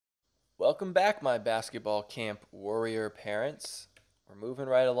Welcome back, my basketball camp warrior parents. We're moving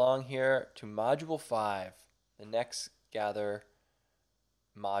right along here to Module 5, the next gather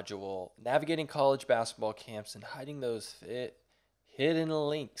module, navigating college basketball camps and hiding those hidden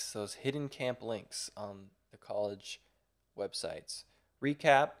links, those hidden camp links on the college websites.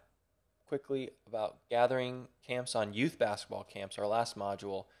 Recap quickly about gathering camps on youth basketball camps, our last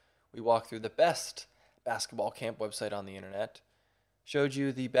module. We walked through the best basketball camp website on the internet, showed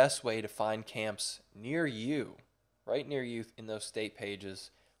you the best way to find camps near you, right near you in those state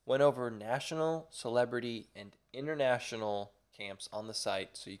pages, went over national, celebrity, and international camps on the site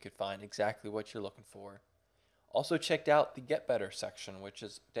so you could find exactly what you're looking for. Also checked out the Get Better section, which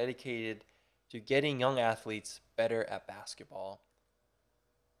is dedicated to getting young athletes better at basketball.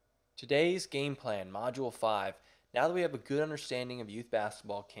 Today's game plan, Module 5. Now that we have a good understanding of youth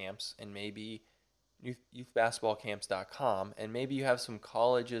basketball camps and maybe youthbasketballcamps.com, and maybe you have some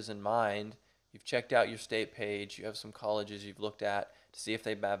colleges in mind. You've checked out your state page. You have some colleges you've looked at to see if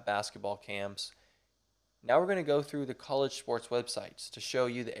they have basketball camps. Now we're going to go through the college sports websites to show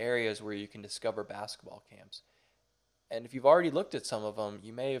you the areas where you can discover basketball camps. And if you've already looked at some of them,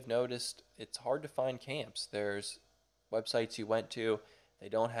 you may have noticed it's hard to find camps. There's websites you went to, they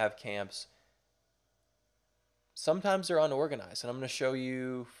don't have camps. Sometimes they're unorganized, and I'm going to show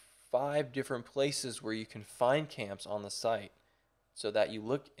you 5 different places where you can find camps on the site so that you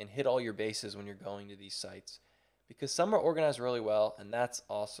look and hit all your bases when you're going to these sites. Because some are organized really well, and that's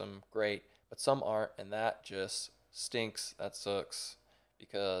awesome, great, but some aren't, and that just stinks, that sucks,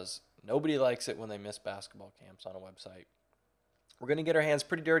 because nobody likes it when they miss basketball camps on a website. We're going to get our hands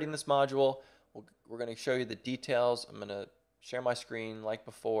pretty dirty in this module. We're going to show you the details. I'm going to share my screen like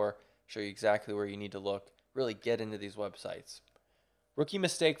before, show you exactly where you need to look, really get into these websites. Rookie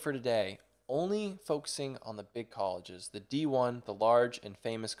mistake for today, only focusing on the big colleges, the D1, the large and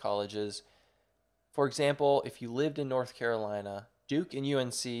famous colleges. For example, if you lived in North Carolina, Duke and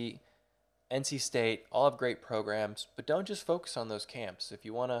UNC, NC State, all have great programs, but don't just focus on those camps. If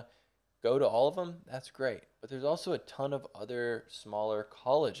you want to go to all of them, that's great. But there's also a ton of other smaller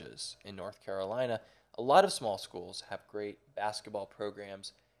colleges in North Carolina. A lot of small schools have great basketball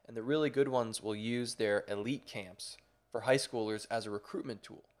programs, and the really good ones will use their elite camps for high schoolers as a recruitment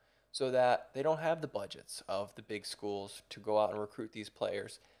tool so that they don't have the budgets of the big schools to go out and recruit these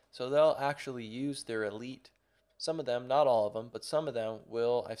players. So they'll actually use their elite, some of them, not all of them, but some of them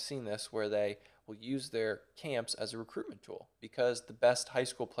will, I've seen this, where they will use their camps as a recruitment tool because the best high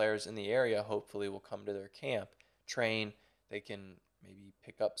school players in the area hopefully will come to their camp, train, they can maybe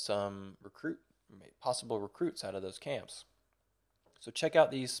pick up some possible recruits out of those camps. So check out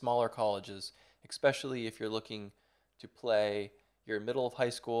these smaller colleges, especially if you're looking to play, you're in middle of high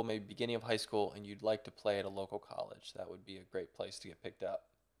school, maybe beginning of high school, and you'd like to play at a local college. That would be a great place to get picked up.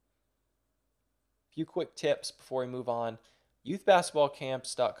 A few quick tips before we move on.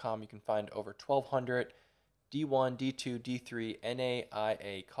 Youthbasketballcamps.com, you can find over 1,200 D1, D2, D3,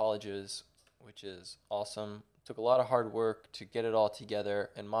 NAIA colleges, which is awesome. It took a lot of hard work to get it all together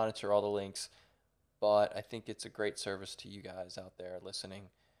and monitor all the links, but I think it's a great service to you guys out there listening.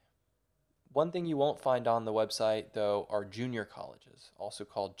 One thing you won't find on the website, though, are junior colleges, also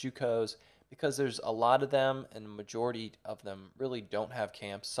called JUCOs, because there's a lot of them, and the majority of them really don't have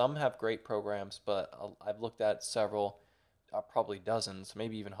camps. Some have great programs, but I've looked at several, probably dozens,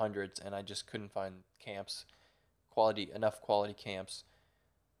 maybe even hundreds, and I just couldn't find camps, enough quality camps.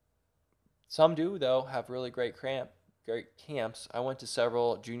 Some do, though, have really great camps. I went to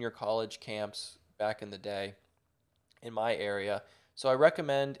several junior college camps back in the day in my area. So I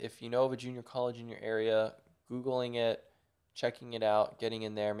recommend, if you know of a junior college in your area, Googling it, checking it out, getting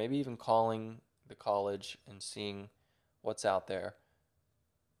in there, maybe even calling the college and seeing what's out there.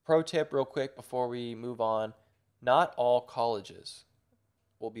 Pro tip real quick before we move on, not all colleges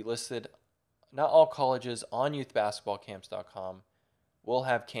will be listed, not all colleges on youthbasketballcamps.com will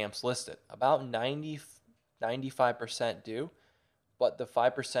have camps listed. About 95% do, but the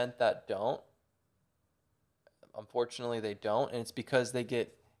 5% that don't, unfortunately, they don't, and it's because they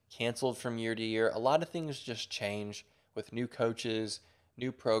get canceled from year to year. A lot of things just change with new coaches,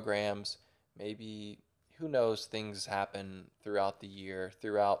 new programs. Maybe, who knows, things happen throughout the year,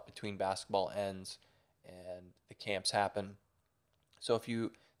 between basketball ends and the camps happen. So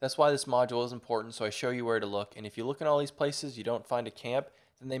that's why this module is important. So I show you where to look. And if you look in all these places, you don't find a camp,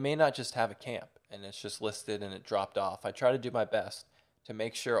 then they may not just have a camp and it's just listed and it dropped off. I try to do my best to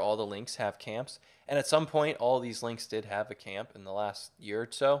make sure all the links have camps. And at some point, all these links did have a camp in the last year or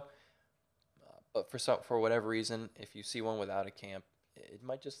so. But for whatever reason, if you see one without a camp, it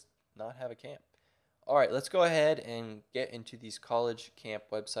might just not have a camp. All right, let's go ahead and get into these college camp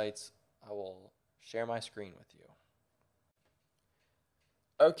websites I will share my screen with you.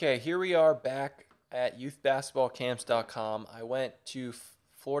 Okay, here we are back at youthbasketballcamps.com. I went to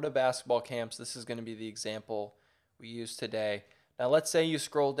Florida basketball camps. This is going to be the example we use today. Now, let's say you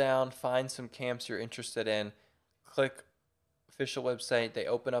scroll down, find some camps you're interested in, click official website. They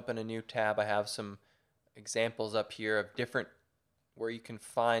open up in a new tab. I have some examples up here of different where you can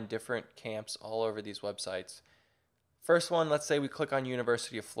find different camps all over these websites. First one, let's say we click on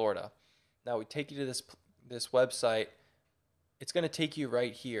University of Florida. Now we take you to this website. It's going to take you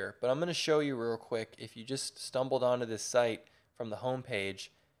right here, but I'm going to show you real quick. If you just stumbled onto this site from the home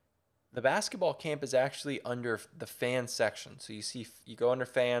page, the basketball camp is actually under the fans section. So you go under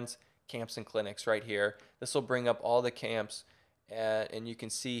fans, camps and clinics right here. This will bring up all the camps, and you can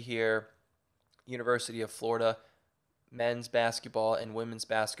see here University of Florida men's basketball and women's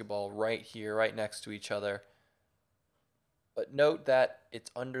basketball right here, right next to each other. But note that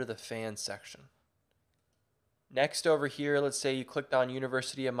it's under the fans section. Next over here, let's say you clicked on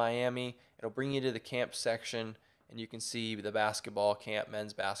University of Miami. It'll bring you to the camp section, and you can see the basketball camp,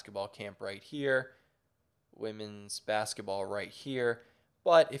 men's basketball camp right here, women's basketball right here.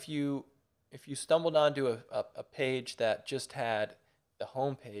 But if you stumbled onto a page that just had the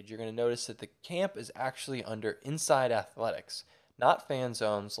home page, you're going to notice that the camp is actually under Inside Athletics, not fan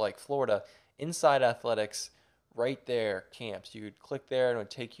zones like Florida. Inside Athletics, right there, camps. You would click there and it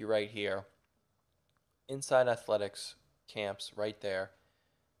would take you right here. Inside Athletics, camps, right there.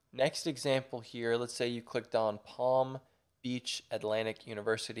 Next example here, let's say you clicked on Palm Beach Atlantic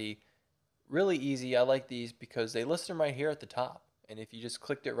University. Really easy. I like these because they list them right here at the top. And if you just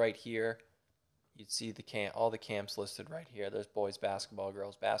clicked it right here, you'd see all the camps listed right here. There's boys basketball,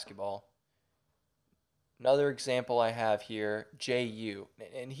 girls basketball. Another example I have here, JU.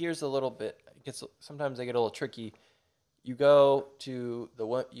 And here's a little bit, sometimes they get a little tricky. You go to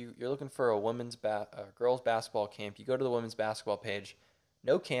you're looking for a girls basketball camp. You go to the women's basketball page.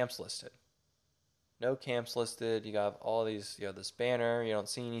 No camps listed. No camps listed. You got all these, this banner. You don't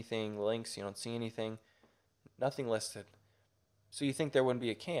see anything. Links. You don't see anything. Nothing listed. So you think there wouldn't be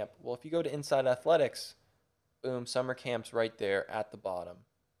a camp. Well, if you go to Inside Athletics, boom, summer camp's right there at the bottom.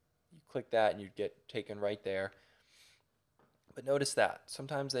 You click that and you get taken right there. But notice that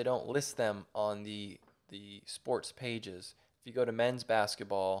sometimes they don't list them on the sports pages. If you go to men's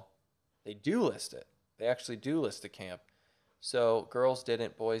basketball, they do list it. They actually do list a camp. So girls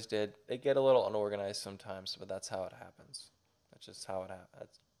didn't, boys did. They get a little unorganized sometimes, but that's how it happens. That's just how it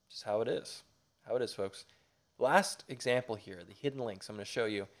is. How it is, folks. Last example here, the hidden links I'm going to show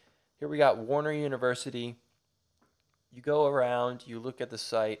you. Here we got Warner University. You go around, you look at the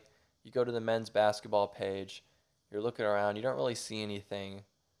site, you go to the men's basketball page, you're looking around, you don't really see anything.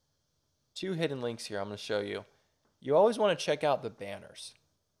 Two hidden links here I'm going to show you. You always want to check out the banners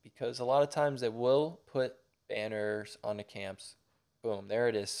because a lot of times they will put banners on the camps. Boom, there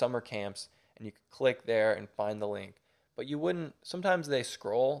it is, summer camps, and you can click there and find the link. But you wouldn't, sometimes they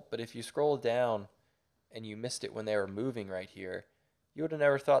scroll, but if you scroll down and you missed it when they were moving right here, you would have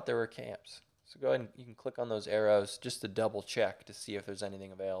never thought there were camps. So go ahead and you can click on those arrows just to double check to see if there's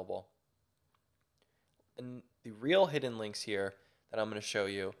anything available. And the real hidden links here that I'm going to show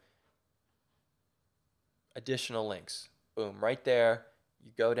you, additional links. Boom, right there.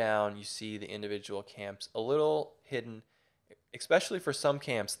 You go down, you see the individual camps, a little hidden, especially for some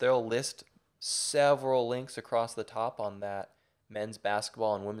camps. They'll list several links across the top on that men's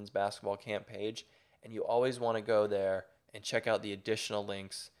basketball and women's basketball camp page, and you always want to go there and check out the additional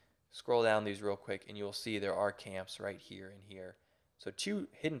links. Scroll down these real quick, and you will see there are camps right here and here. So two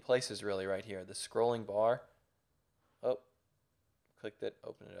hidden places really right here. The scrolling bar. Oh, clicked it,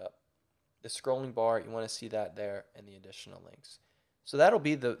 open it up. The scrolling bar, you want to see that there, and the additional links. So that'll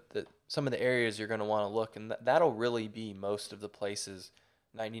be some of the areas you're going to want to look, and that'll really be most of the places,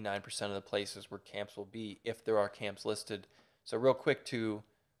 99% of the places where camps will be if there are camps listed. So real quick to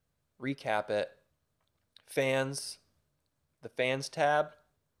recap it, fans, the fans tab,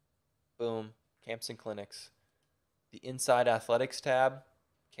 boom, camps and clinics. The Inside Athletics tab,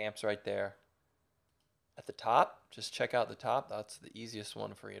 camps right there. At the top, just check out the top. That's the easiest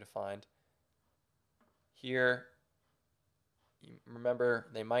one for you to find. Here, remember,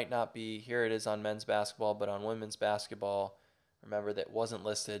 they might not be, here it is on men's basketball, but on women's basketball, remember that wasn't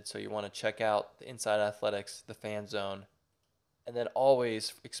listed, so you want to check out the Inside Athletics, the fan zone. And then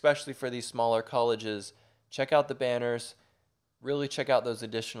always, especially for these smaller colleges, check out the banners, really check out those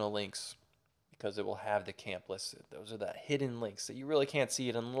additional links because it will have the camp listed. Those are the hidden links that you really can't see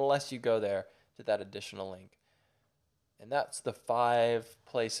it unless you go there to that additional link. And that's the 5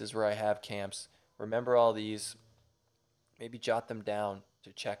 places where I have camps. Remember all these. Maybe jot them down.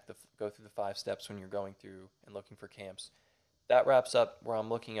 to go through the 5 steps when you're going through and looking for camps. That wraps up where I'm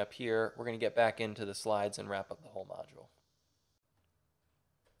looking up here. We're going to get back into the slides and wrap up the whole module.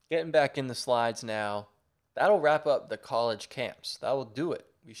 Getting back in the slides now, that'll wrap up the college camps. That will do it.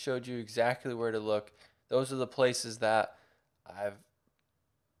 We showed you exactly where to look. Those are the places that I've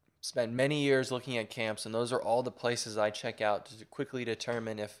spent many years looking at camps, and those are all the places I check out to quickly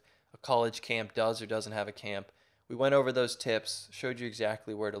determine if a college camp does or doesn't have a camp. We went over those tips, showed you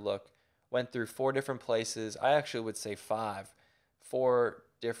exactly where to look, went through 4 different places. I actually would say 5, 4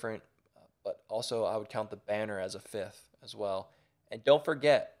 different, but also I would count the banner as a 5th as well. And don't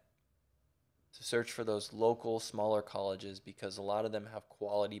forget to search for those local smaller colleges, because a lot of them have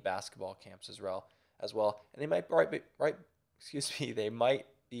quality basketball camps as well, and they might they might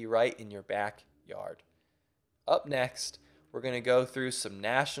be right in your backyard. Up next, we're going to go through some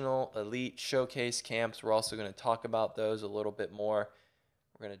national elite showcase camps. We're also going to talk about those a little bit more.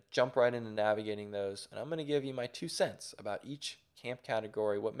 We're going to jump right into navigating those, and I'm going to give you my 2 cents about each camp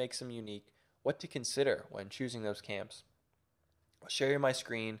category, what makes them unique, what to consider when choosing those camps. I'll share my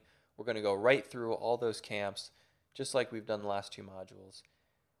screen. We're going to go right through all those camps, just like we've done the last 2 modules.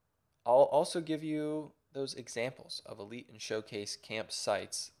 I'll also give you those examples of elite and showcase camp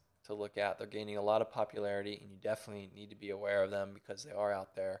sites to look at. They're gaining a lot of popularity, and you definitely need to be aware of them because they are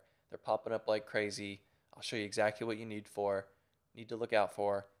out there. They're popping up like crazy. I'll show you exactly what you need to look out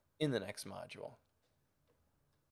for in the next module.